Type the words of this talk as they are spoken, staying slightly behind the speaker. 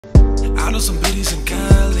I know some bitches in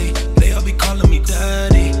Cali, they all be calling me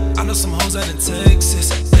daddy. I know some hoes out in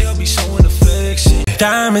Texas, they all be showing affection.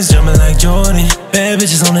 Diamonds jumping like Jordan, bad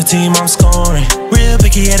bitches on the team, I'm scoring. Real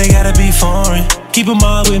picky, yeah, they gotta be foreign. Keep them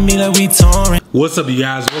all with me like we touring. What's up, you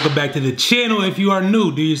guys? Welcome back to the channel. If you are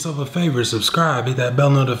new, do yourself a favor, subscribe, hit that bell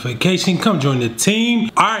notification, come join the team.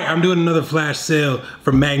 All right, I'm doing another flash sale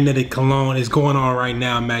for Magnetic Cologne. It's going on right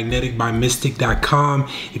now, Magnetic by Mystic.com.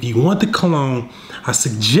 If you want the cologne, I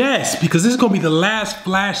suggest, because this is gonna be the last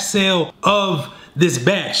flash sale of this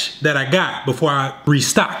batch that I got before I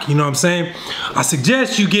restock, you know what I'm saying? I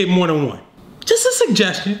suggest you get more than one. Just a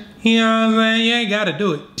suggestion, you know what I'm saying? You ain't gotta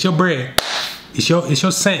do it, it's your bread. It's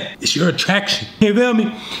your scent, it's your attraction, you feel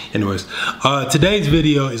me? Anyways, today's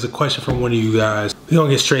video is a question from one of you guys. We're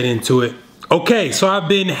gonna get straight into it. Okay, so I've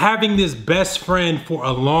been having this best friend for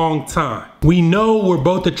a long time. We know we're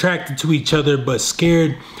both attracted to each other, but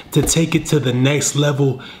scared to take it to the next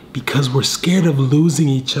level because we're scared of losing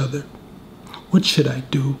each other. What should I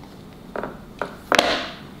do?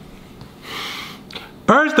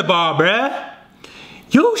 First of all, bruh,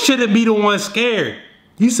 you shouldn't be the one scared.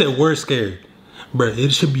 You said we're scared. Bruh,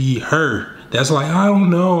 it should be her. That's like, I don't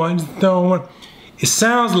know, I just don't want. It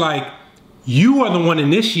sounds like you are the one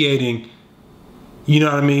initiating, you know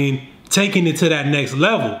what I mean, taking it to that next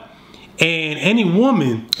level. And any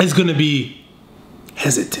woman is gonna be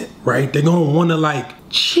hesitant, right? They're gonna wanna like,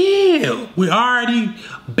 chill. We're already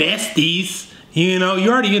besties, you know,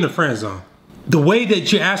 you're already in the friend zone. The way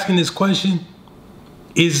that you're asking this question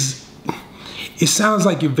is, it sounds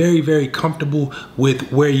like you're very, very comfortable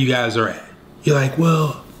with where you guys are at. You're like,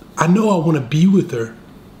 well, I know I want to be with her.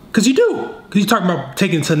 Because you do. Because you're talking about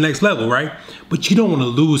taking it to the next level, right? But you don't want to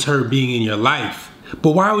lose her being in your life.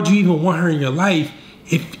 But why would you even want her in your life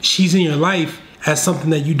if she's in your life as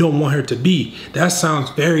something that you don't want her to be? That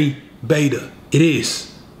sounds very beta. It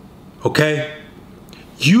is. Okay?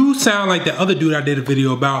 You sound like the other dude I did a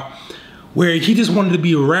video about where he just wanted to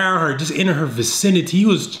be around her, just in her vicinity. He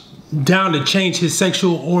was down to change his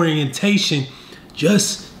sexual orientation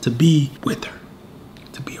just to be with her,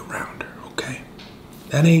 to be around her, okay?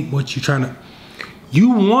 That ain't what you're trying to, you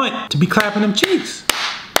want to be clapping them cheeks.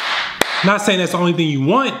 Not saying that's the only thing you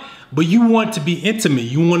want, but you want to be intimate.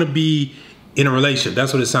 You want to be in a relationship.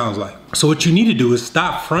 That's what it sounds like. So what you need to do is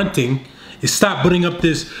stop fronting, is stop putting up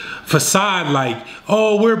this facade like,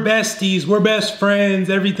 oh, we're besties, we're best friends,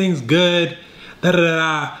 everything's good, da da da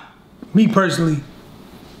da. Me personally,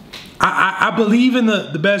 I believe in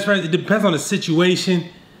the best friends. It depends on the situation.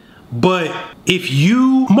 But if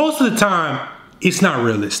you, most of the time, it's not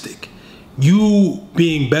realistic. You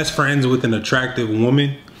being best friends with an attractive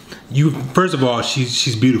woman, you, first of all,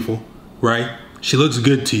 she's beautiful, right? She looks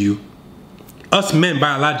good to you. Us men,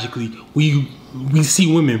 biologically, we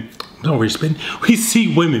see women, don't worry, spin. We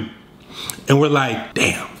see women and we're like,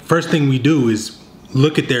 damn, first thing we do is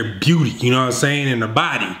look at their beauty, you know what I'm saying? And their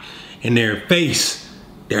body, and their face,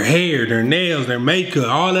 their hair, their nails, their makeup,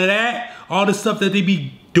 all of that, all the stuff that they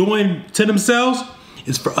be doing to themselves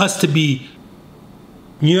is for us to be,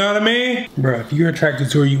 you know what I mean? Bro, if you're attracted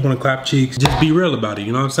to her, you want to clap cheeks, just be real about it,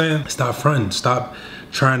 you know what I'm saying? Stop fronting, stop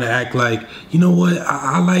trying to act like, you know what,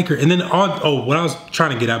 I like her. And then what I was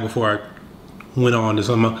trying to get at before I went on to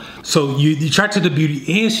something else. So you attracted to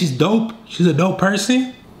beauty and she's dope, she's a dope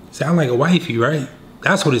person. Sound like a wifey, right?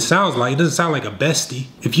 That's what it sounds like. It doesn't sound like a bestie.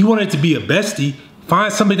 If you want it to be a bestie,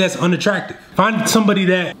 find somebody that's unattractive. Find somebody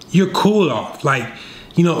that you're cool off. Like,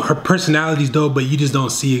 you know, her personality's dope, but you just don't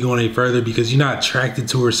see it going any further because you're not attracted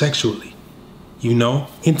to her sexually, you know,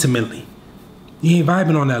 intimately. You ain't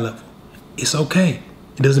vibing on that level. It's okay.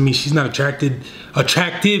 It doesn't mean she's not attractive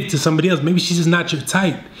to somebody else. Maybe she's just not your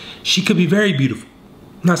type. She could be very beautiful.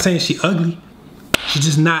 I'm not saying she's ugly. She's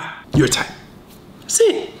just not your type. That's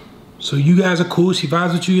it. So you guys are cool. She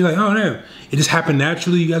vibes with you. You're like, oh, damn. It just happened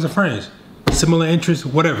naturally. You guys are friends. Similar interests,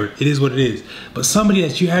 whatever. It is what it is. But somebody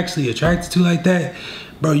that you're actually attracted to like that,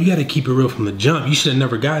 bro, you got to keep it real from the jump. You should have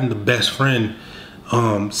never gotten the best friend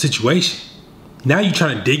situation. Now you're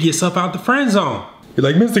trying to dig yourself out the friend zone. You're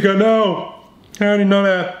like, Mystica, no. I already know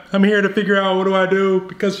that. I'm here to figure out what do I do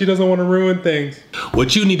because she doesn't want to ruin things.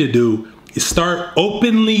 What you need to do is start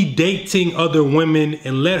openly dating other women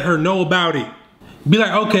and let her know about it. Be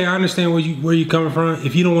like, okay, I understand where you coming from.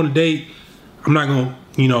 If you don't want to date, I'm not going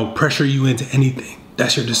to, you know, pressure you into anything.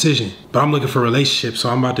 That's your decision. But I'm looking for a relationship, so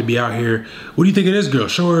I'm about to be out here. What do you think of this girl?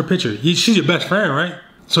 Show her a picture. She's your best friend, right?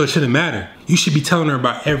 So it shouldn't matter. You should be telling her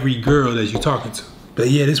about every girl that you're talking to. But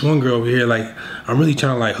yeah, this one girl over here, like, I'm really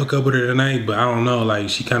trying to like hook up with her tonight, but I don't know, like,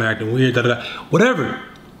 she kind of acting weird, da da da. Whatever.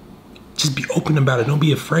 Just be open about it. Don't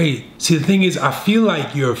be afraid. See, the thing is, I feel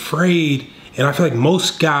like you're afraid And I feel like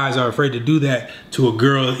most guys are afraid to do that to a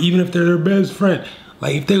girl, even if they're their best friend.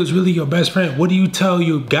 Like, if they was really your best friend, what do you tell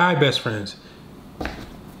your guy best friends?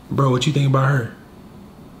 Bro, what you think about her?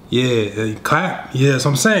 Yeah, clap. Yeah, that's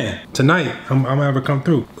what I'm saying. Tonight, I'm gonna have her come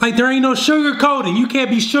through. Like, there ain't no sugarcoating. You can't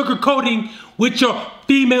be sugarcoating with your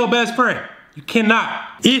female best friend. You cannot.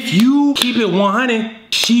 If you keep it 100,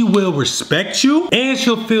 she will respect you and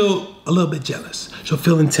she'll feel a little bit jealous. She'll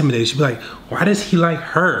feel intimidated. She'll be like, why does he like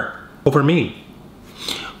her over me?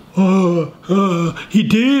 He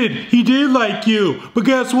did like you, but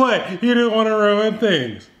guess what? He didn't want to ruin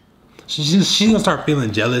things. She's gonna start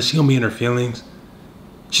feeling jealous. She's gonna be in her feelings.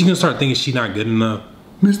 She's gonna start thinking she's not good enough.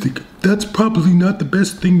 Mystic, that's probably not the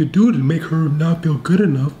best thing to do to make her not feel good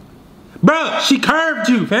enough. Bro, she curved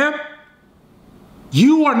you, fam.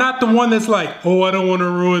 You are not the one that's like, oh, I don't want to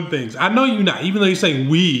ruin things. I know you're not, even though you're saying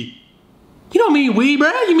we. You don't mean we, bro,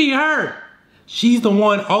 you mean her. She's the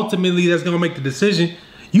one ultimately that's gonna make the decision.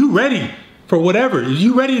 You ready for whatever.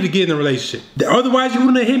 You ready to get in a relationship. Otherwise, you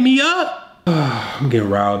wouldn't have hit me up. I'm getting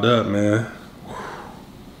riled up, man.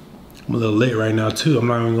 I'm a little lit right now too. I'm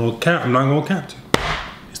not even gonna cap. I'm not gonna cap to.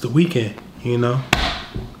 It's the weekend, you know.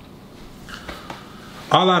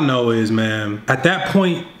 All I know is, man, at that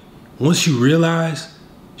point, once you realize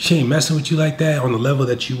she ain't messing with you like that on the level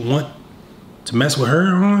that you want to mess with her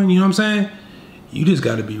on, you know what I'm saying? You just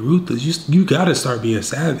gotta be ruthless. You gotta start being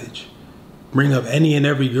savage. Bring up any and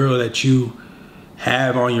every girl that you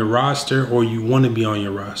have on your roster or you wanna be on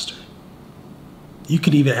your roster. You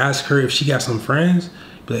could even ask her if she got some friends.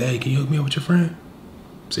 Be like, hey, can you hook me up with your friend?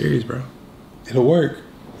 I'm serious, bro. It'll work.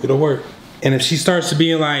 It'll work. And if she starts to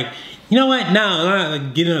being like, you know what? No, I'm not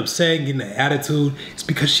like getting upset, getting an attitude. It's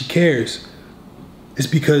because she cares. It's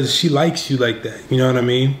because she likes you like that. You know what I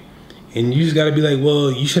mean? And you just gotta be like,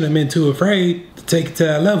 well, you shouldn't have been too afraid to take it to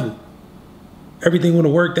that level. Everything would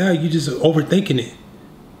have worked out. You just overthinking it.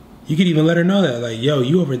 You could even let her know that, like, yo,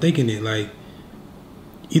 you overthinking it. Like,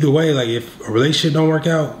 either way, like, if a relationship don't work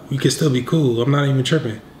out, we can still be cool. I'm not even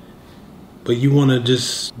tripping. But you wanna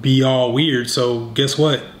just be all weird, so guess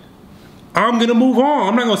what? I'm gonna move on.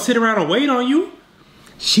 I'm not gonna sit around and wait on you.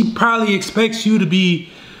 She probably expects you to be,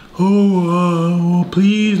 oh,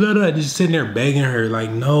 please let her. Just sitting there begging her, like,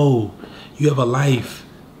 no, you have a life.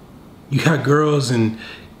 You got girls and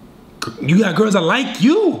you got girls that like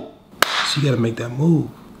you. So you gotta make that move.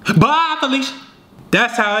 Bye, Felicia.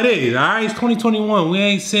 That's how it is, all right? It's 2021. We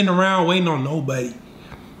ain't sitting around waiting on nobody.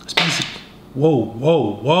 Especially, whoa,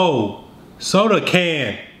 whoa, whoa. Soda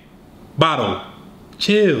can, bottle.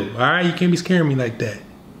 Chill, all right? You can't be scaring me like that.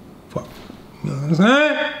 Fuck. You know what I'm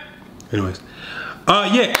saying? Anyways.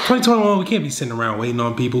 Yeah, 2021, we can't be sitting around waiting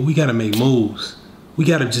on people. We gotta make moves. We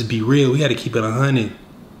gotta just be real. We gotta keep it 100.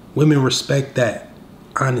 Women respect that.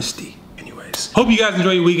 Honesty. Anyways. Hope you guys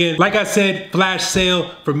enjoy your weekend. Like I said, flash sale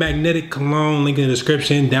for Magnetic Cologne. Link in the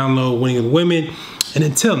description. Download Winning with Women. And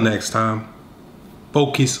until next time,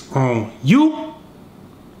 focus on you.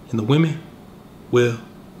 And the women will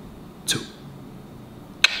too.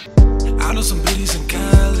 I know some biddies in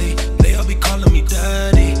Cali, they all be calling me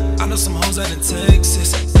daddy. I know some hoes out in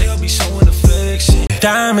Texas, they all be showing affection.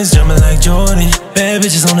 Diamonds jumping like Jordan, bad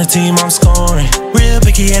bitches on the team, I'm scoring. Real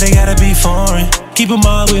picky, yeah, they gotta be foreign. Keep them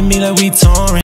all with me like we touring.